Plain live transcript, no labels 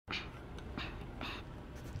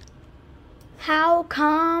How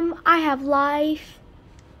come I have life?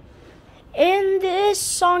 In this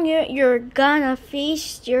song, you're gonna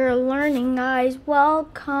feast your learning eyes.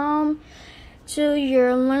 Welcome to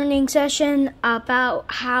your learning session about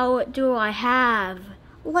how do I have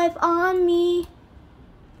life on me.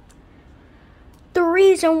 The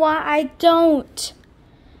reason why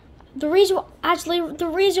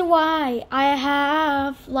I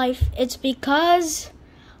have life, it's because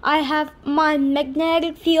I have my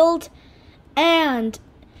magnetic field, and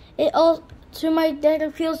it also to my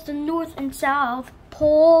magnetic fields, the north and south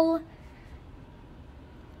pole.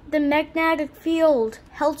 The magnetic field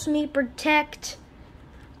helps me protect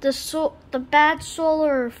the bad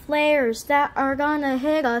solar flares that are gonna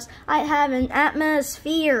hit us. I have an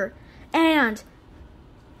atmosphere and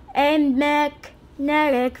a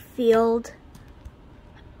magnetic field.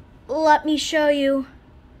 Let me show you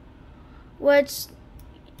what's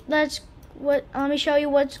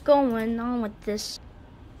going on with this.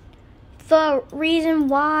 The reason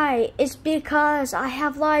why is because I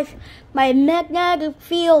have life. My magnetic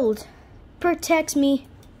field protects me.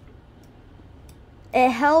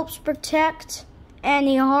 It helps protect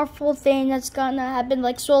any harmful thing that's gonna happen,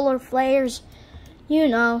 like solar flares,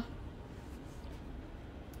 the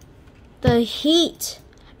heat.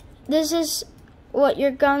 This is what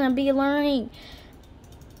you're gonna be learning.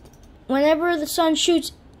 Whenever the sun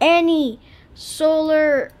shoots any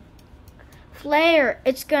solar flare,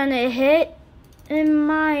 it's gonna hit in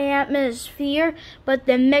my atmosphere, but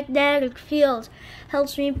the magnetic field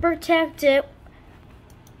helps me protect it.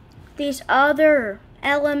 These other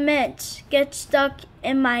elements get stuck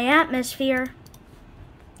in my atmosphere.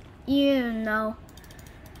 They're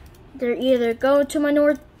either going to my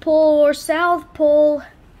North Pole or South Pole.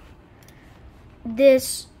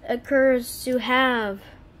 This occurs to have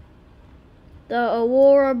the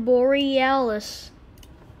Aurora Borealis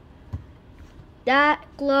that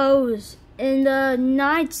glows in the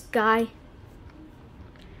night sky.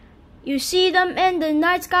 You see them in the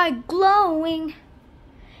night sky glowing,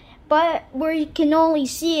 but where you can only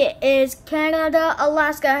see it is Canada,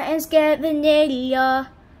 Alaska, and Scandinavia.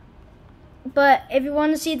 But if you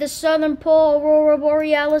want to see the southern pole Aurora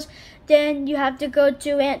Borealis, then you have to go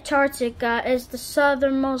to Antarctica. It's the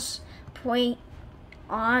southernmost point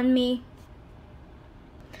on me.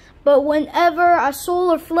 But whenever a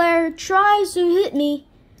solar flare tries to hit me,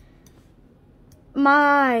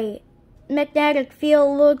 my magnetic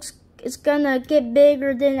field it's gonna get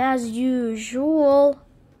bigger than as usual.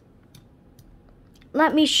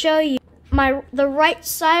 Let me show you. The right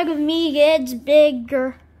side of me gets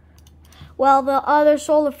bigger, while the other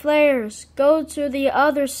solar flares go to the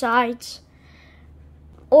other sides,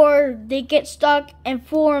 or they get stuck and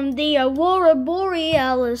form the Aurora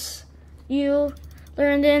Borealis you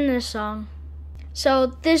learned in this song.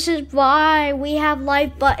 So this is why we have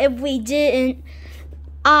life, but if we didn't,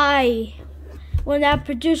 I would not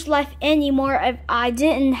produce life anymore if I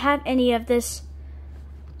didn't have any of this.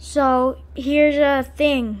 So here's the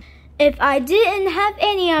thing. If I didn't have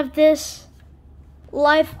any of this,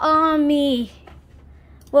 life on me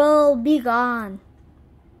will be gone.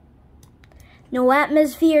 No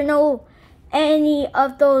atmosphere, no any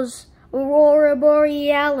of those Aurora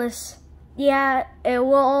Borealis. Yeah, it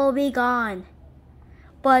will all be gone.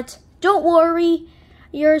 But don't worry,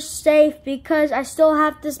 you're safe because I still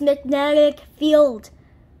have this magnetic field.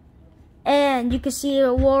 And you can see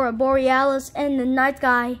the Aurora Borealis in the night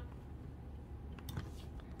sky.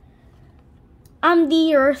 I'm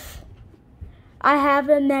the Earth. I have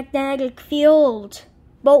a magnetic field.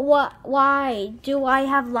 But why do I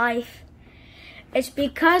have life? It's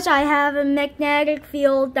because I have a magnetic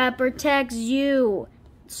field that protects you.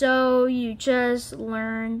 So you just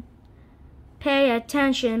learn. Pay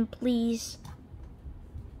attention, please.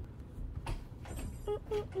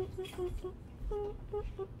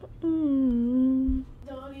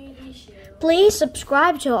 Please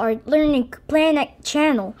subscribe to our Learning Planet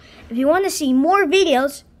channel. If you want to see more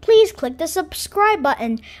videos, please click the subscribe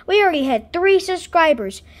button. We already had 3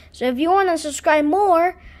 subscribers. So if you want to subscribe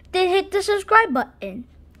more, then hit the subscribe button,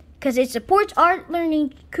 because it supports our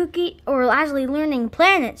Learning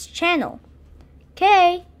Planet's channel.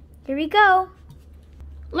 Okay, here we go.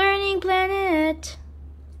 Learning Planet.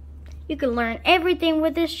 You can learn everything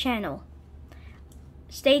with this channel.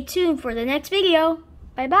 Stay tuned for the next video.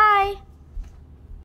 Bye-bye.